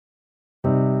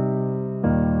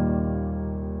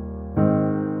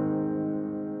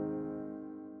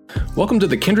Welcome to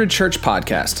the Kindred Church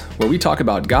podcast, where we talk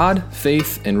about God,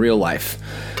 faith, and real life.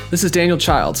 This is Daniel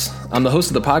Childs. I'm the host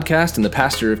of the podcast and the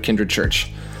pastor of Kindred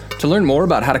Church. To learn more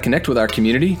about how to connect with our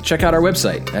community, check out our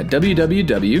website at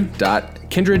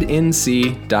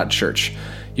www.kindrednc.church.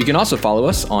 You can also follow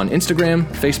us on Instagram,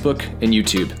 Facebook, and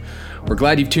YouTube. We're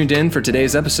glad you've tuned in for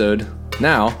today's episode.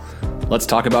 Now, let's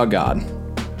talk about God.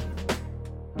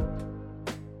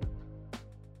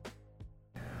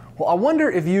 Well, I wonder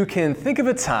if you can think of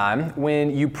a time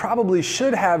when you probably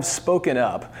should have spoken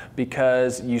up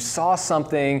because you saw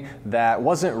something that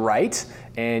wasn't right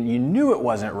and you knew it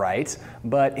wasn't right,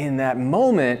 but in that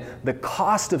moment, the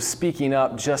cost of speaking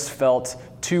up just felt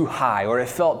too high or it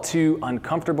felt too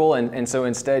uncomfortable, and so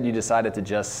instead you decided to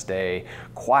just stay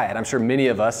quiet. I'm sure many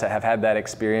of us have had that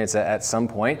experience at some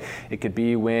point. It could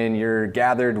be when you're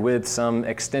gathered with some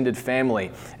extended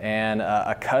family and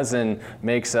a cousin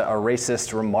makes a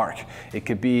racist remark. It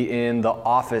could be in the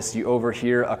office, you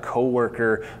overhear a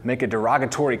coworker make a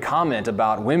derogatory comment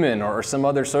about women or some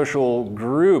other social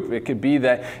group. It could be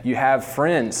that you have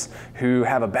friends who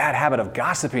have a bad habit of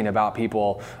gossiping about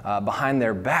people behind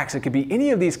their backs. It could be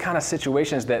any of these kind of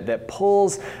situations that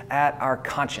pulls at our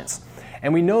conscience.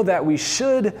 And we know that we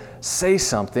should say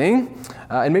something,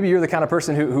 and maybe you're the kind of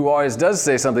person who always does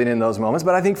say something in those moments,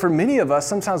 but I think for many of us,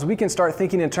 sometimes we can start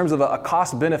thinking in terms of a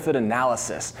cost-benefit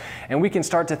analysis. And we can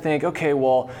start to think, okay,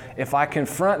 well, if I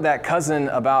confront that cousin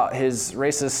about his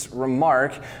racist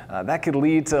remark, that could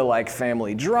lead to like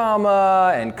family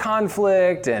drama and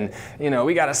conflict, and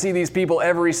we got to see these people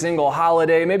every single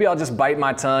holiday. Maybe I'll just bite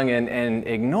my tongue and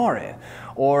ignore it.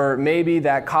 Or maybe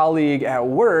that colleague at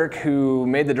work who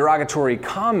made the derogatory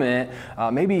comment,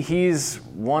 maybe he's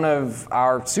one of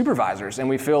our supervisors, and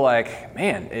we feel like,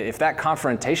 man, if that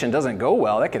confrontation doesn't go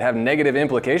well, that could have negative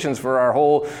implications for our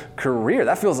whole career.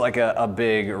 That feels like a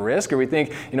big risk. Or we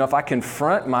think, if I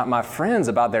confront my friends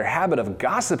about their habit of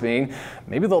gossiping,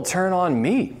 maybe they'll turn on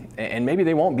me, and maybe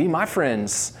they won't be my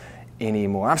friends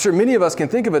anymore. I'm sure many of us can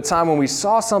think of a time when we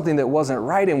saw something that wasn't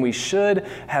right and we should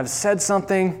have said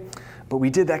something, but we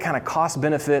did that kind of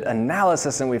cost-benefit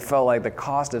analysis and we felt like the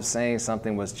cost of saying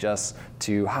something was just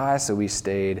too high, so we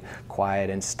stayed quiet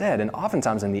instead. And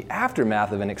oftentimes in the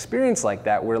aftermath of an experience like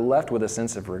that, we're left with a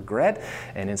sense of regret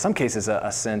and in some cases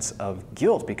a sense of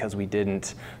guilt because we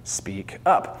didn't speak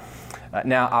up.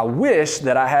 Now, I wish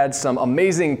that I had some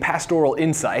amazing pastoral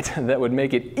insight that would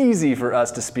make it easy for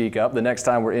us to speak up the next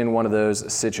time we're in one of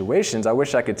those situations. I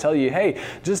wish I could tell you, hey,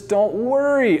 just don't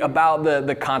worry about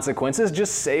the consequences,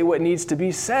 just say what needs to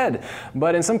be said.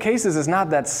 But in some cases, it's not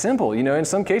that simple. In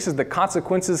some cases, the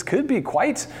consequences could be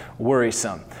quite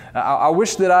worrisome. I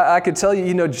wish that I could tell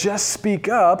you, just speak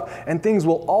up and things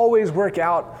will always work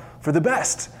out for the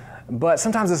best. But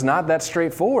sometimes it's not that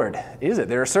straightforward, is it?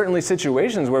 There are certainly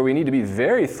situations where we need to be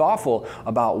very thoughtful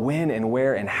about when and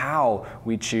where and how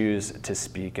we choose to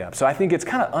speak up. So I think it's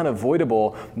kind of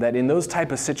unavoidable that in those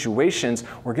type of situations,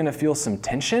 we're going to feel some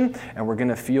tension and we're going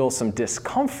to feel some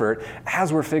discomfort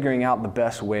as we're figuring out the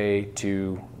best way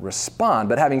to respond.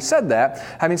 But having said that,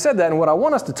 and what I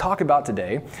want us to talk about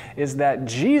today is that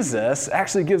Jesus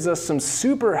actually gives us some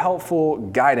super helpful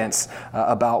guidance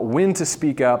about when to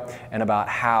speak up and about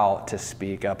how to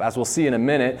speak up. As we'll see in a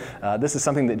minute, this is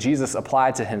something that Jesus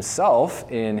applied to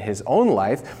himself in his own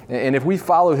life. And if we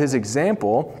follow his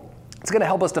example, it's going to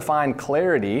help us to find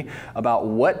clarity about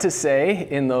what to say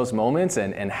in those moments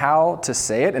and how to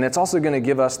say it. And it's also going to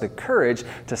give us the courage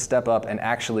to step up and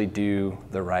actually do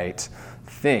the right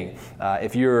thing.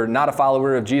 If you're not a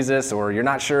follower of Jesus or you're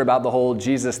not sure about the whole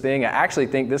Jesus thing, I actually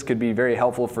think this could be very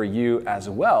helpful for you as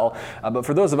well. But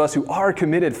for those of us who are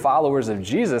committed followers of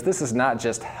Jesus, this is not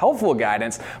just helpful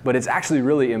guidance, but it's actually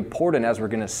really important, as we're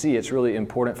going to see. It's really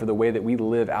important for the way that we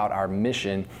live out our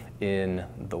mission in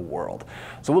the world.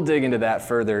 So we'll dig into that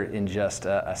further in just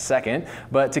a second.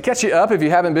 But to catch you up, if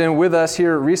you haven't been with us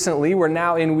here recently, we're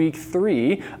now in week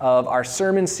 3 of our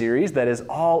sermon series that is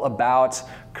all about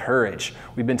courage.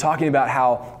 We've been talking about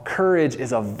how courage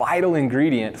is a vital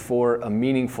ingredient for a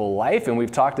meaningful life, and we've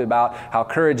talked about how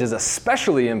courage is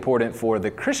especially important for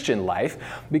the Christian life,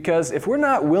 because if we're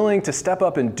not willing to step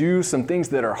up and do some things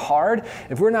that are hard,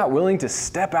 if we're not willing to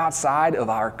step outside of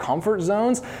our comfort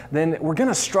zones, then we're going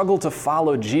to struggle to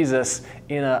follow Jesus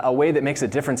in a way that makes a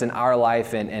difference in our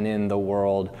life and in the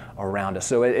world around us.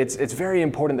 So it's very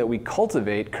important that we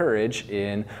cultivate courage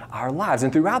in our lives.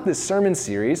 And throughout this sermon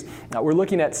series, we're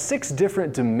looking looking at 6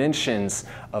 different dimensions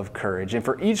of courage. And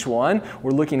for each one,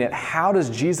 we're looking at how does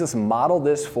Jesus model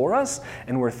this for us?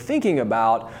 And we're thinking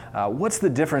about what's the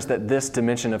difference that this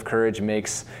dimension of courage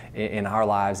makes in our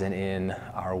lives and in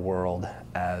our world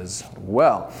as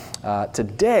well.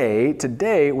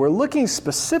 Today, we're looking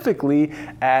specifically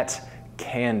at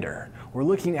candor. We're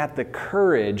looking at the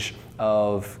courage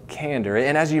of candor.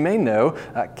 And as you may know,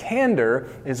 candor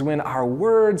is when our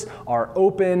words are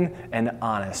open and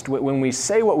honest. When we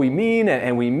say what we mean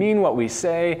and we mean what we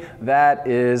say, that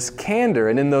is candor.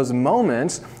 And in those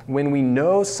moments when we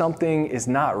know something is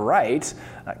not right,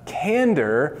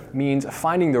 candor means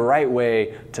finding the right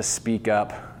way to speak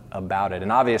up about it.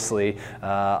 And obviously,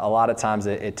 a lot of times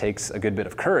it takes a good bit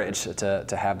of courage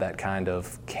to have that kind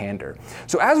of candor.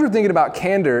 So as we're thinking about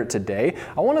candor today,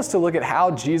 I want us to look at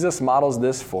how Jesus models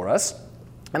this for us.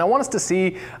 And I want us to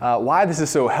see why this is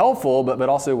so helpful, but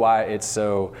also why it's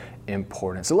so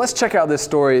important. So let's check out this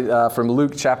story from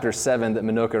Luke chapter 7 that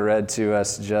Minoka read to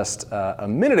us just a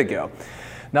minute ago.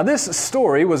 Now, this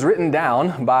story was written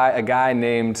down by a guy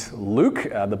named Luke.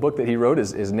 The book that he wrote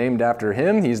is named after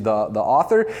him. He's the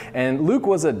author. And Luke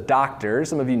was a doctor.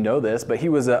 Some of you know this, but he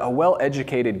was a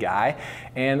well-educated guy.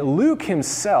 And Luke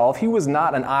himself, he was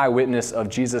not an eyewitness of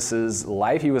Jesus's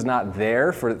life. He was not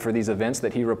there for these events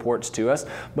that he reports to us.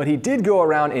 But he did go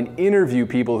around and interview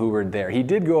people who were there. He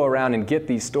did go around and get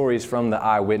these stories from the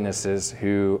eyewitnesses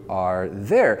who are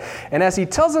there. And as he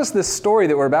tells us this story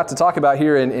that we're about to talk about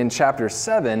here in chapter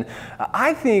 7,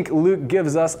 I think Luke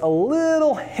gives us a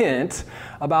little hint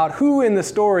about who in the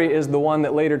story is the one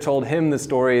that later told him the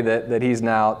story that he's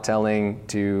now telling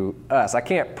to us. I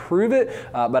can't prove it,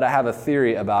 but I have a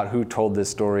theory about who told this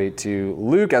story to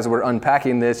Luke. As we're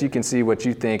unpacking this, you can see what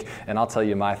you think, and I'll tell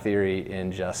you my theory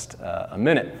in just a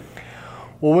minute.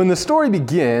 Well, when the story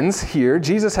begins here,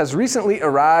 Jesus has recently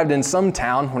arrived in some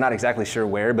town. We're not exactly sure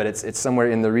where, but it's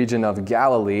somewhere in the region of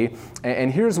Galilee.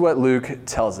 And here's what Luke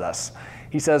tells us.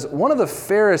 He says, one of the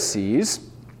Pharisees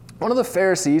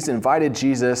invited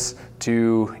Jesus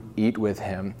to eat with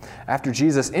him. After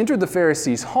Jesus entered the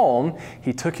Pharisee's home,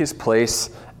 he took his place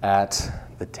at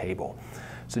the table.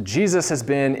 So Jesus has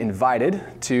been invited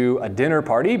to a dinner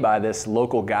party by this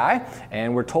local guy,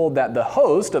 and we're told that the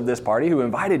host of this party who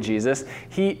invited Jesus,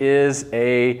 he is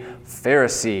a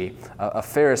Pharisee.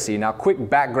 Now, quick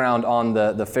background on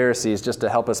the Pharisees just to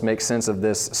help us make sense of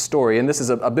this story. And this is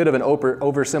a bit of an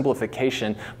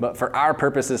oversimplification, but for our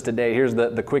purposes today, here's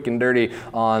the quick and dirty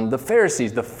on the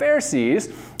Pharisees. The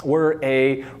Pharisees were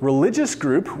a religious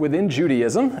group within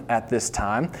Judaism at this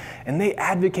time, and they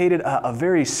advocated a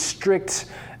very strict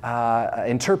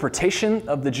interpretation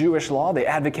of the Jewish law. They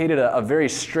advocated a very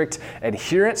strict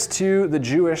adherence to the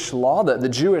Jewish law. The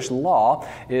Jewish law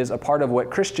is a part of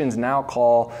what Christians now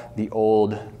call the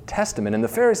Old Testament. And the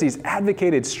Pharisees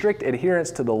advocated strict adherence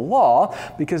to the law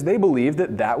because they believed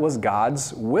that was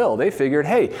God's will. They figured,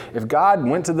 hey, if God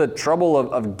went to the trouble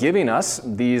of giving us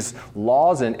these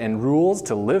laws and rules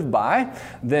to live by,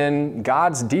 then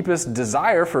God's deepest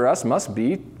desire for us must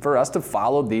be for us to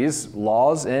follow these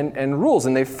laws and rules.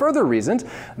 And they further reasoned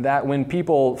that when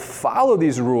people follow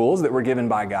these rules that were given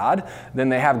by God, then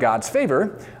they have God's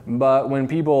favor. But when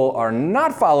people are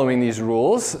not following these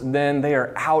rules, then they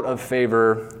are out of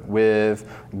favor with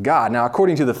God. Now,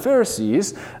 according to the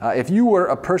Pharisees, if you were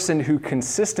a person who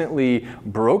consistently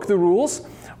broke the rules,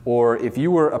 or if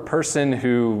you were a person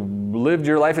who lived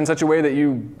your life in such a way that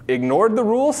you ignored the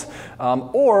rules,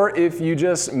 or if you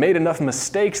just made enough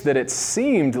mistakes that it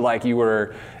seemed like you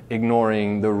were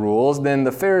ignoring the rules, then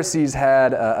the Pharisees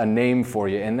had a name for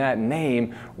you, and that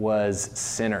name was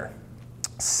sinner.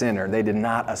 They did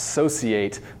not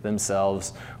associate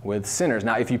themselves with sinners.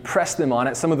 Now, if you press them on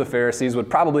it, some of the Pharisees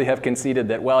would probably have conceded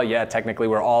that, well, yeah, technically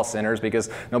we're all sinners because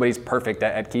nobody's perfect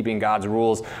at keeping God's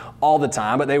rules all the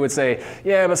time. But they would say,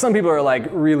 yeah, but some people are like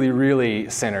really, really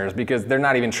sinners because they're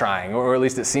not even trying, or at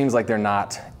least it seems like they're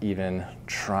not even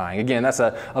trying. Again, that's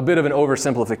a bit of an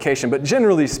oversimplification, but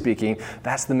generally speaking,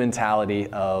 that's the mentality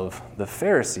of the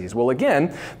Pharisees. Well,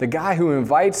 again, the guy who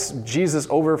invites Jesus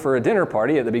over for a dinner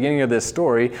party at the beginning of this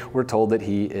story, we're told that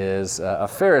he is a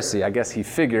Pharisee. I guess he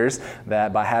figures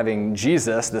that by having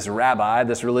Jesus, this rabbi,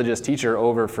 this religious teacher,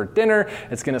 over for dinner,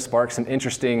 it's going to spark some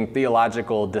interesting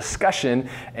theological discussion,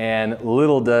 and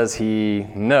little does he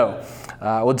know.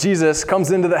 Well, Jesus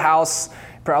comes into the house,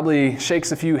 probably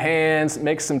shakes a few hands,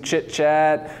 makes some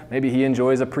chit-chat. Maybe he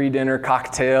enjoys a pre-dinner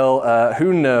cocktail.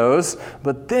 Who knows?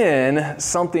 But then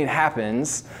something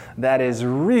happens that is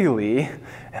really,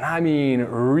 and I mean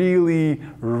really,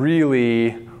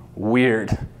 really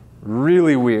weird.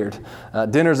 Really weird.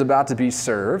 Dinner's about to be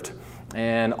served.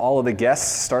 and all of the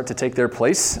guests start to take their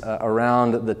place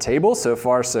around the table. So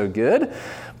far, so good.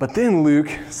 But then Luke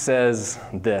says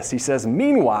this. He says,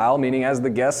 meanwhile, meaning as the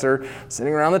guests are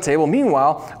sitting around the table,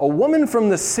 meanwhile, a woman from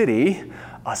the city,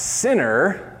 a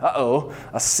sinner,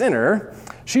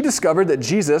 she discovered that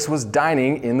Jesus was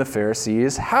dining in the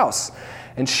Pharisee's house.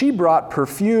 And she brought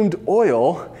perfumed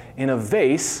oil in a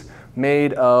vase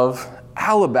made of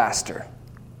alabaster.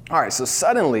 All right, so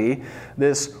suddenly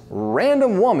this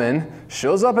random woman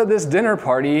shows up at this dinner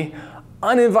party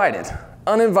uninvited.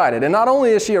 And not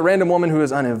only is she a random woman who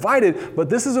is uninvited, but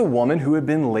this is a woman who had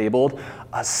been labeled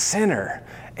a sinner,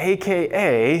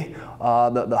 aka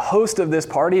the host of this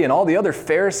party and all the other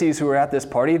Pharisees who were at this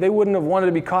party, they wouldn't have wanted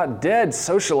to be caught dead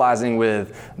socializing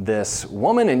with this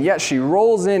woman, and yet she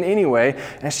rolls in anyway,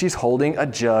 and she's holding a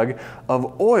jug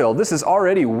of oil. This is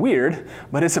already weird,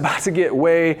 but it's about to get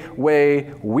way,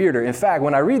 way weirder. In fact,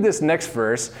 when I read this next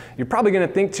verse, you're probably going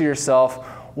to think to yourself,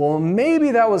 well,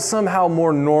 maybe that was somehow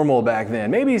more normal back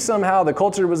then. Maybe somehow the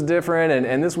culture was different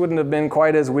and this wouldn't have been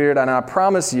quite as weird. And I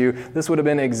promise you, this would have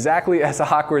been exactly as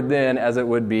awkward then as it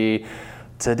would be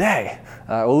today.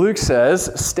 Luke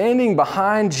says, standing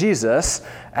behind Jesus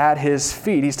at his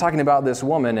feet, he's talking about this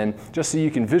woman, and just so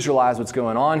you can visualize what's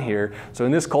going on here. So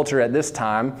in this culture at this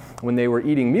time, when they were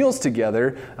eating meals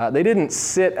together, they didn't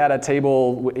sit at a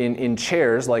table in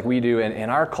chairs like we do in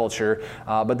our culture,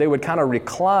 but they would kind of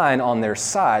recline on their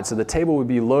side. So the table would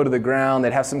be low to the ground.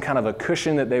 They'd have some kind of a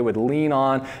cushion that they would lean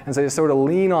on, and so they sort of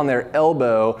lean on their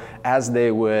elbow as they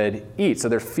would eat. So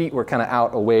their feet were kind of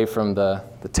out away from the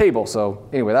table. So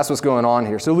anyway, that's what's going on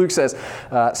here. So Luke says,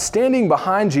 standing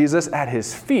behind Jesus at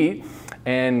his feet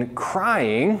and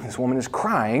crying, this woman is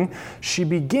crying, she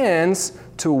begins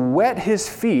to wet his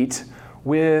feet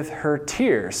with her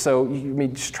tears. So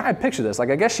just try and picture this. Like,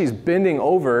 I guess she's bending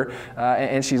over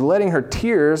and she's letting her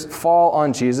tears fall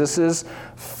on Jesus's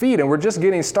feet. And we're just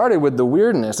getting started with the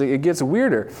weirdness. It gets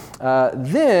weirder.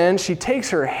 Then she takes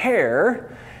her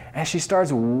hair and she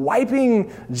starts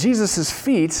wiping Jesus's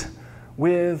feet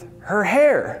with her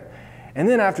hair. And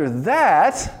then after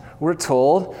that, we're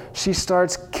told she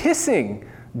starts kissing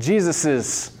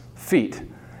Jesus's feet.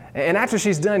 And after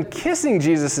she's done kissing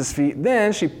Jesus's feet,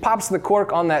 then she pops the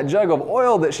cork on that jug of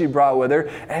oil that she brought with her,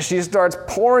 and she starts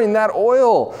pouring that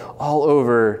oil all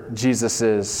over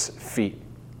Jesus's feet.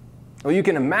 Well, you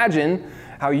can imagine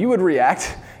how you would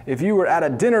react if you were at a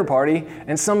dinner party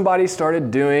and somebody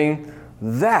started doing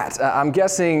that. I'm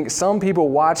guessing some people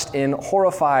watched in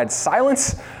horrified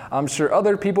silence. I'm sure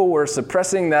other people were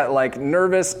suppressing that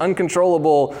nervous,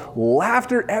 uncontrollable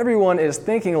laughter. Everyone is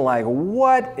thinking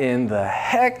what in the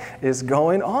heck is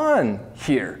going on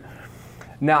here?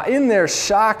 Now, in their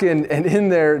shock and in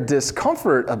their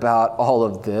discomfort about all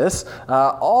of this,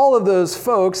 all of those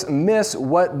folks miss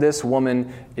what this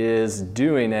woman is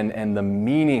doing and the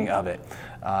meaning of it.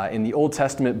 In the Old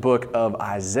Testament book of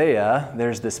Isaiah,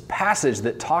 there's this passage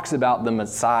that talks about the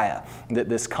Messiah,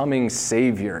 this coming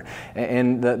Savior.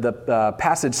 And the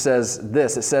passage says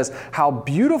this. It says, "How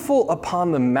beautiful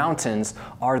upon the mountains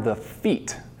are the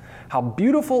feet. How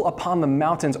beautiful upon the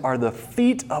mountains are the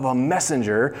feet of a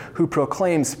messenger who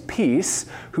proclaims peace,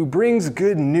 who brings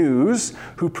good news,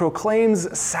 who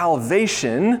proclaims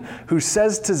salvation, who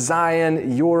says to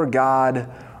Zion, your God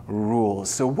rules."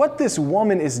 So what this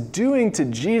woman is doing to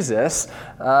Jesus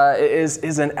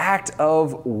is an act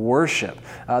of worship.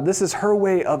 This is her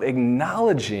way of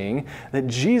acknowledging that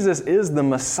Jesus is the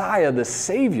Messiah, the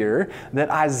Savior that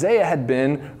Isaiah had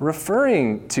been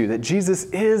referring to, that Jesus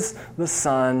is the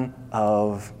Son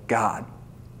of God.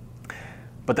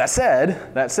 But that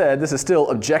said, this is still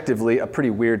objectively a pretty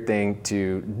weird thing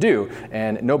to do,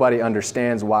 and nobody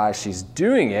understands why she's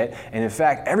doing it. And in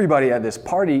fact, everybody at this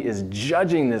party is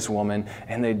judging this woman,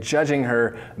 and they're judging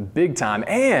her big time.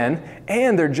 And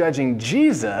they're judging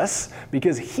Jesus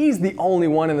because he's the only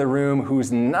one in the room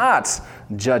who's not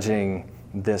judging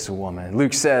this woman.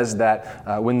 Luke says that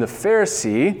when the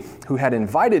Pharisee who had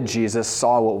invited Jesus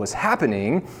saw what was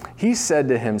happening, he said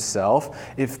to himself,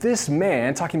 if this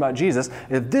man, talking about Jesus,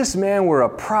 if this man were a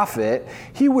prophet,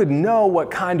 he would know what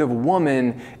kind of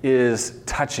woman is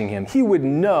touching him. He would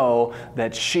know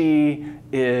that she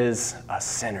is a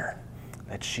sinner.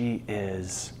 That she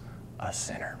is a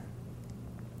sinner.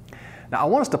 Now, I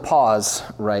want us to pause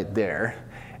right there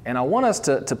And I want us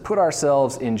to put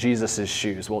ourselves in Jesus'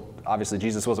 shoes. Well, obviously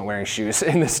Jesus wasn't wearing shoes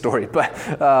in this story,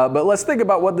 but let's think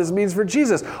about what this means for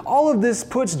Jesus. All of this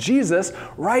puts Jesus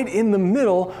right in the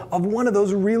middle of one of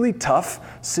those really tough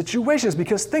situations,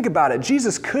 because think about it.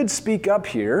 Jesus could speak up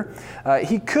here.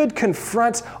 He could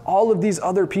confront all of these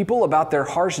other people about their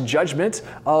harsh judgment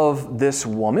of this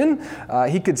woman.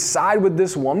 He could side with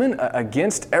this woman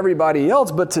against everybody else,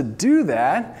 but to do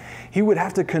that, he would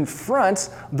have to confront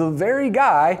the very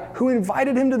guy who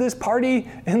invited him to this party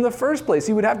in the first place.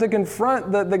 He would have to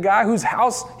confront the guy whose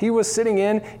house he was sitting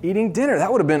in eating dinner. That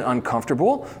would have been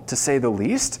uncomfortable, to say the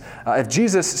least. If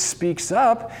Jesus speaks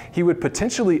up, he would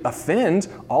potentially offend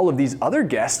all of these other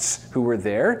guests who were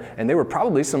there, and they were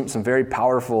probably some very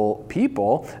powerful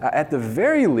people. At the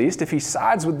very least, if he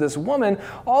sides with this woman,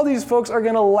 all these folks are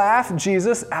going to laugh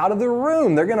Jesus out of the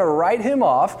room. They're going to write him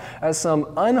off as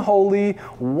some unholy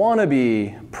wannabe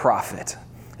prophet.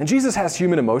 And Jesus has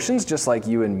human emotions just like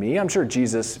you and me. I'm sure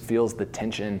Jesus feels the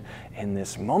tension in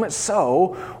this moment.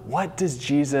 So, what does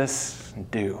Jesus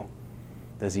do?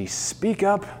 Does he speak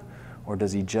up, or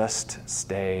does he just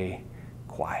stay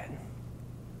quiet?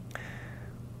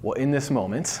 Well, in this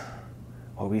moment,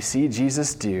 what we see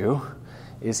Jesus do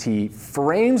is he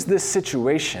frames this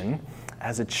situation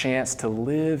as a chance to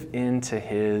live into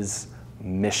his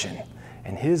mission.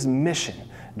 And his mission,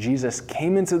 Jesus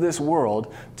came into this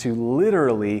world to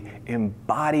literally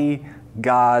embody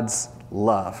God's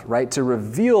love, right? To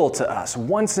reveal to us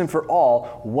once and for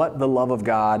all what the love of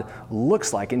God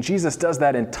looks like. And Jesus does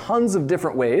that in tons of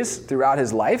different ways throughout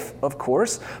his life, of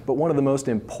course, but one of the most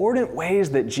important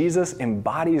ways that Jesus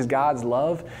embodies God's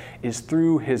love is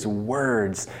through his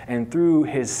words and through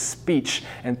his speech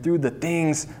and through the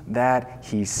things that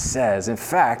he says. In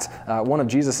fact, one of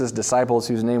Jesus' disciples,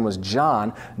 whose name was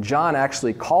John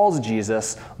actually calls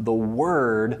Jesus the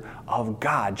Word of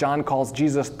God. John calls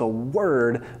Jesus the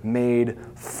Word made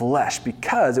flesh,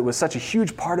 because it was such a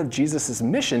huge part of Jesus'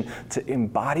 mission to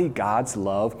embody God's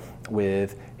love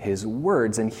with his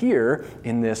words. And here,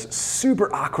 in this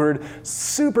super awkward,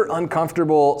 super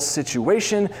uncomfortable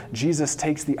situation, Jesus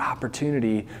takes the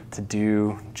opportunity to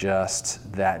do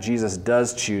just that. Jesus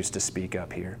does choose to speak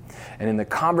up here. And in the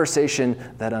conversation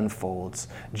that unfolds,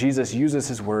 Jesus uses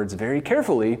his words very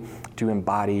carefully to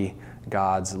embody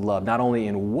God's love, not only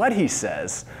in what he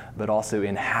says, but also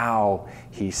in how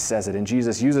he says it. And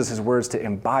Jesus uses his words to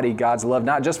embody God's love,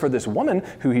 not just for this woman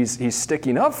who he's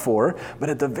sticking up for, but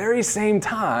at the very same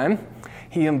time,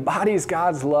 he embodies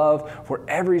God's love for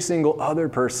every single other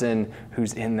person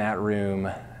who's in that room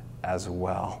as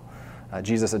well.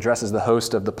 Jesus addresses the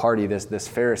host of the party, this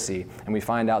Pharisee, and we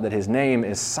find out that his name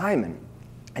is Simon.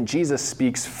 And Jesus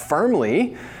speaks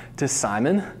firmly to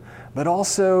Simon, but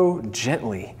also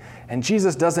gently. And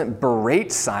Jesus doesn't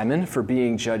berate Simon for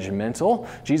being judgmental.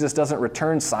 Jesus doesn't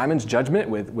return Simon's judgment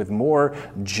with more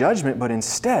judgment, but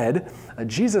instead,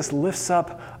 Jesus lifts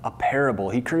up a parable.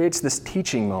 He creates this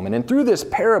teaching moment. And through this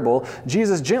parable,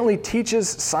 Jesus gently teaches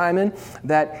Simon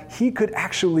that he could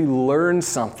actually learn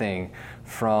something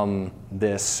from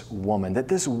this woman, that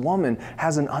this woman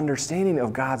has an understanding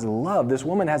of God's love. This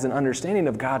woman has an understanding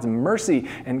of God's mercy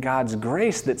and God's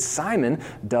grace that Simon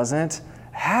doesn't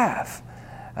have.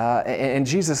 And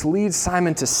Jesus leads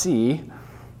Simon to see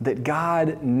that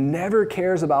God never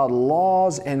cares about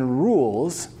laws and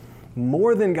rules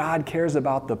more than God cares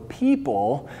about the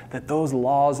people that those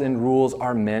laws and rules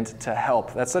are meant to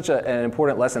help. That's such an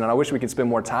important lesson, and I wish we could spend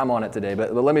more time on it today,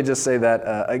 but let me just say that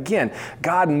again.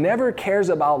 God never cares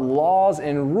about laws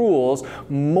and rules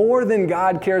more than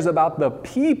God cares about the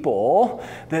people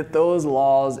that those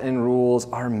laws and rules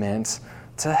are meant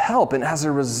to help. And as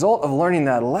a result of learning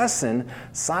that lesson,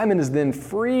 Simon is then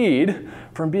freed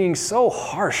from being so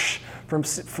harsh,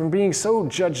 from being so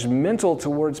judgmental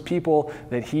towards people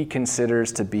that he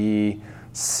considers to be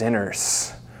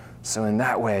sinners. So in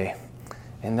that way,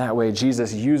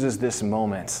 Jesus uses this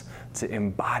moment to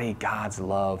embody God's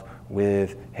love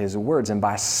with his words. And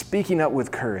by speaking up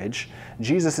with courage,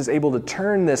 Jesus is able to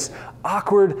turn this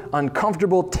awkward,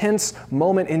 uncomfortable, tense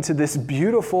moment into this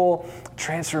beautiful,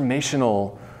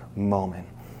 transformational moment.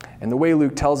 And the way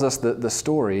Luke tells us the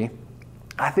story,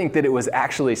 I think that it was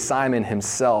actually Simon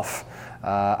himself.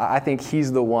 I think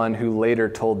he's the one who later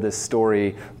told this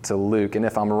story to Luke. And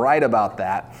if I'm right about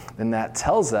that, then that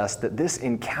tells us that this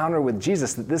encounter with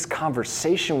Jesus, that this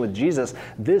conversation with Jesus,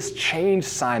 this changed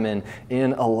Simon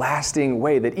in a lasting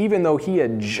way. That even though he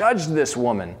had judged this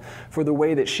woman for the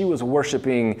way that she was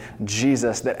worshiping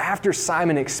Jesus, that after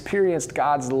Simon experienced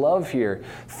God's love here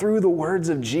through the words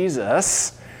of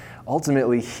Jesus,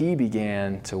 ultimately he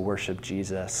began to worship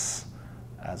Jesus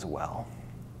as well.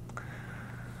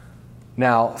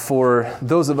 Now, for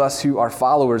those of us who are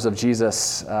followers of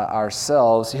Jesus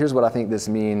ourselves, here's what I think this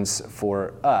means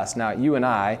for us. Now, you and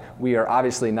I, we are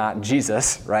obviously not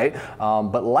Jesus, right?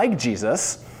 But like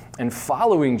Jesus and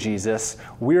following Jesus,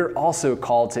 we're also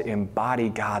called to embody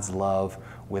God's love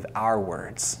with our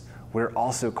words. We're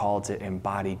also called to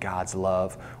embody God's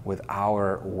love with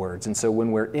our words. And so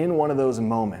when we're in one of those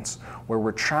moments where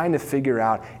we're trying to figure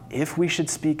out if we should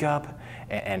speak up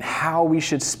and how we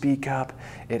should speak up,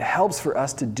 it helps for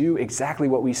us to do exactly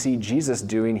what we see Jesus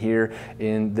doing here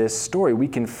in this story. We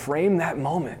can frame that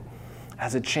moment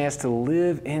as a chance to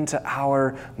live into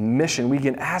our mission. We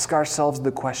can ask ourselves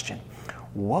the question,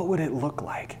 what would it look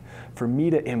like for me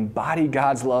to embody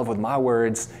God's love with my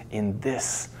words in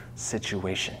this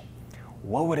situation?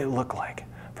 What would it look like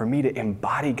for me to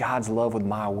embody God's love with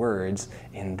my words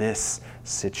in this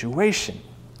situation?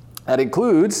 That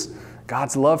includes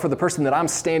God's love for the person that I'm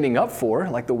standing up for,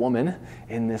 like the woman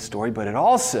in this story, but it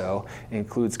also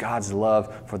includes God's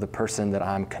love for the person that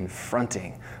I'm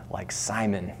confronting, like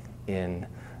Simon in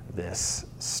this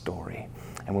story.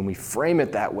 And when we frame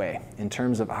it that way, in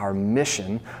terms of our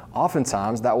mission,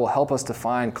 oftentimes that will help us to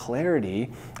find clarity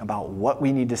about what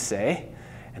we need to say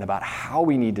and about how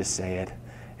we need to say it.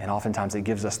 And oftentimes it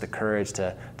gives us the courage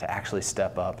to actually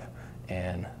step up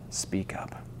and speak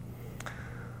up.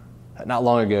 Not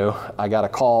long ago, I got a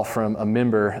call from a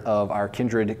member of our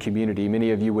Kindred community.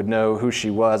 Many of you would know who she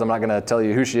was. I'm not going to tell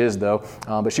you who she is, though.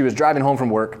 But she was driving home from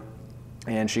work,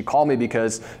 and she called me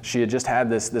because she had just had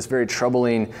this very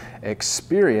troubling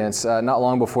experience. Not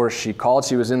long before she called,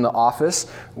 she was in the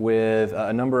office with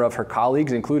a number of her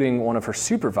colleagues, including one of her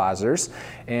supervisors.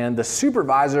 And the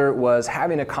supervisor was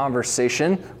having a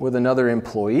conversation with another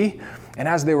employee. And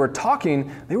as they were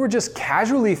talking, they were just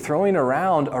casually throwing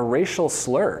around a racial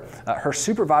slur. Her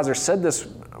supervisor said this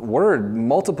word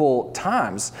multiple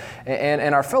times.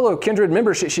 And our fellow Kindred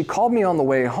member, she called me on the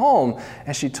way home,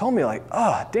 and she told me, like,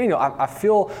 oh, Daniel, I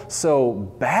feel so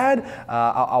bad.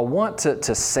 I want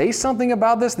to say something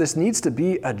about this. This needs to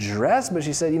be addressed. But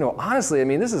she said, honestly, I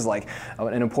mean, this is like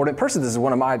an important person. This is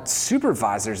one of my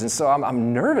supervisors. And so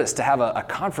I'm nervous to have a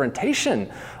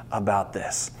confrontation about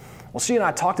this. Well, she and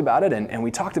I talked about it, and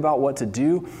we talked about what to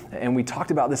do, and we talked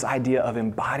about this idea of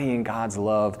embodying God's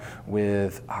love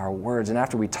with our words. And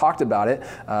after we talked about it,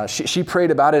 she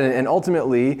prayed about it, and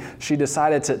ultimately she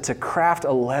decided to craft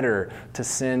a letter to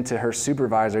send to her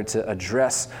supervisor to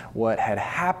address what had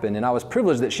happened. And I was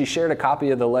privileged that she shared a copy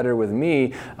of the letter with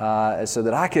me so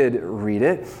that I could read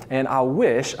it. And I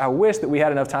wish that we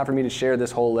had enough time for me to share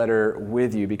this whole letter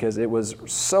with you, because it was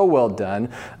so well done.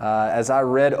 As I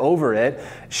read over it,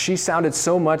 she sounded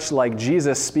so much like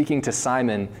Jesus speaking to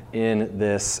Simon in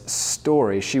this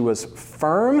story. She was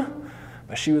firm,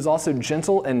 but she was also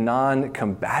gentle and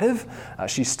non-combative.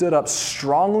 She stood up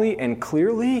strongly and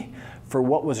clearly for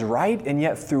what was right, and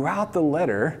yet throughout the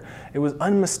letter, it was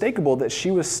unmistakable that she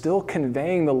was still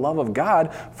conveying the love of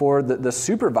God for the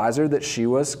supervisor that she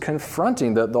was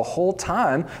confronting, the whole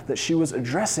time that she was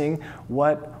addressing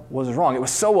what was wrong. It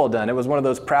was so well done. It was one of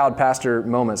those proud pastor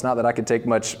moments, not that I could take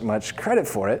much credit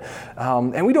for it.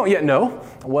 And we don't yet know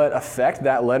what effect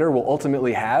that letter will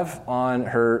ultimately have on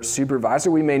her supervisor.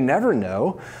 We may never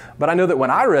know, but I know that when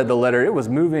I read the letter, it was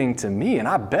moving to me, and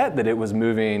I bet that it was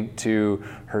moving to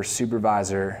her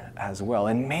supervisor as well.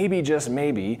 And maybe, just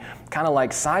maybe, kind of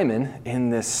like Simon in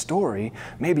this story,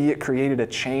 maybe it created a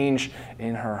change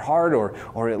in her heart,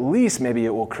 or at least maybe it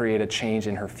will create a change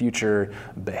in her future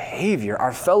behavior.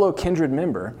 Our fellow Kindred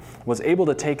member was able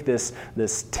to take this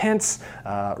tense,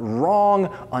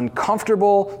 wrong,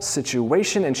 uncomfortable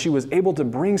situation, and she was able to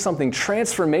bring something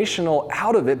transformational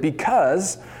out of it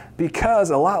because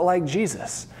a lot like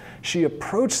Jesus, she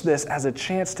approached this as a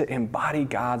chance to embody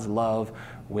God's love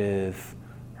with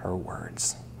her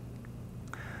words.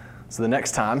 So the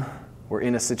next time we're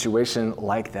in a situation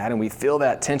like that and we feel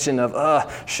that tension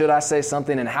of, should I say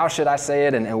something, and how should I say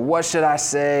it, and what should I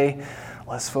say?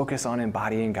 Let's focus on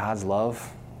embodying God's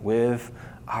love with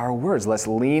our words. Let's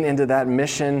lean into that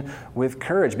mission with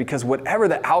courage, because whatever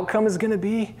the outcome is going to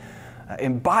be,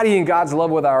 embodying God's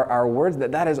love with our words,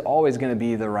 that is always going to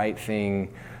be the right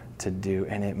thing to do.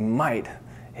 And it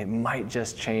might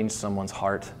just change someone's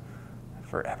heart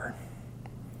forever.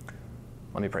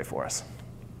 Let me pray for us.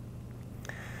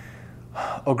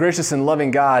 Oh, gracious and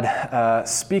loving God,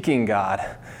 speaking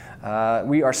God,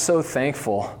 we are so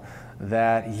thankful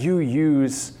that you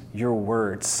use your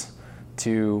words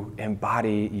to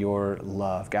embody your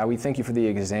love. God, we thank you for the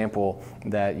example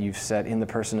that you've set in the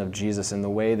person of Jesus and the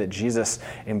way that Jesus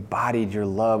embodied your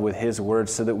love with his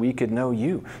words so that we could know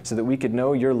you, so that we could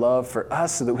know your love for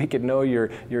us, so that we could know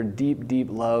your deep, deep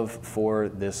love for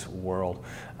this world.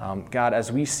 God,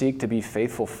 as we seek to be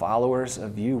faithful followers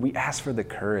of you, we ask for the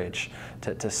courage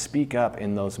to speak up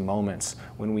in those moments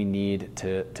when we need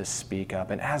to speak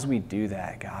up. And as we do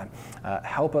that, God,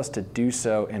 help us to do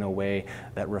so in a way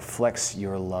that reflects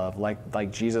your love,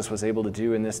 like Jesus was able to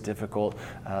do in this difficult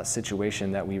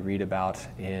situation that we read about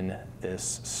in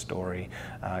this story.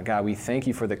 God, we thank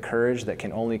you for the courage that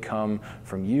can only come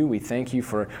from you. We thank you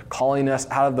for calling us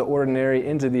out of the ordinary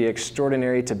into the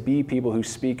extraordinary, to be people who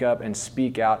speak up and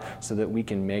speak out so that we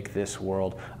can make this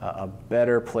world a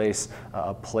better place,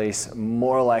 a place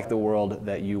more like the world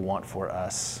that you want for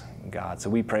us, God. So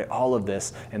we pray all of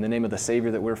this in the name of the Savior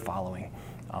that we're following.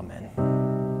 Amen.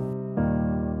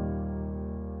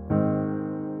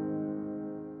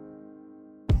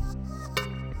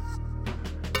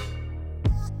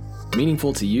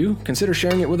 Meaningful to you? Consider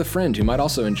sharing it with a friend who might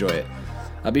also enjoy it.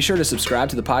 Be sure to subscribe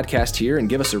to the podcast here and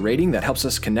give us a rating that helps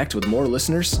us connect with more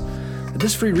listeners.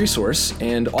 This free resource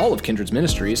and all of Kindred's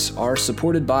ministries are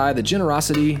supported by the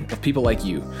generosity of people like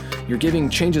you. Your giving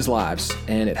changes lives,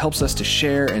 and it helps us to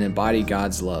share and embody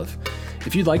God's love.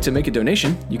 If you'd like to make a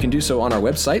donation, you can do so on our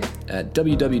website at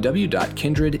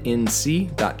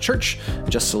www.kindrednc.church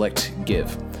and just select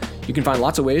Give. You can find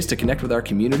lots of ways to connect with our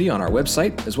community on our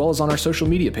website as well as on our social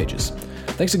media pages.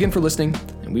 Thanks again for listening,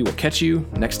 and we will catch you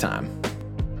next time.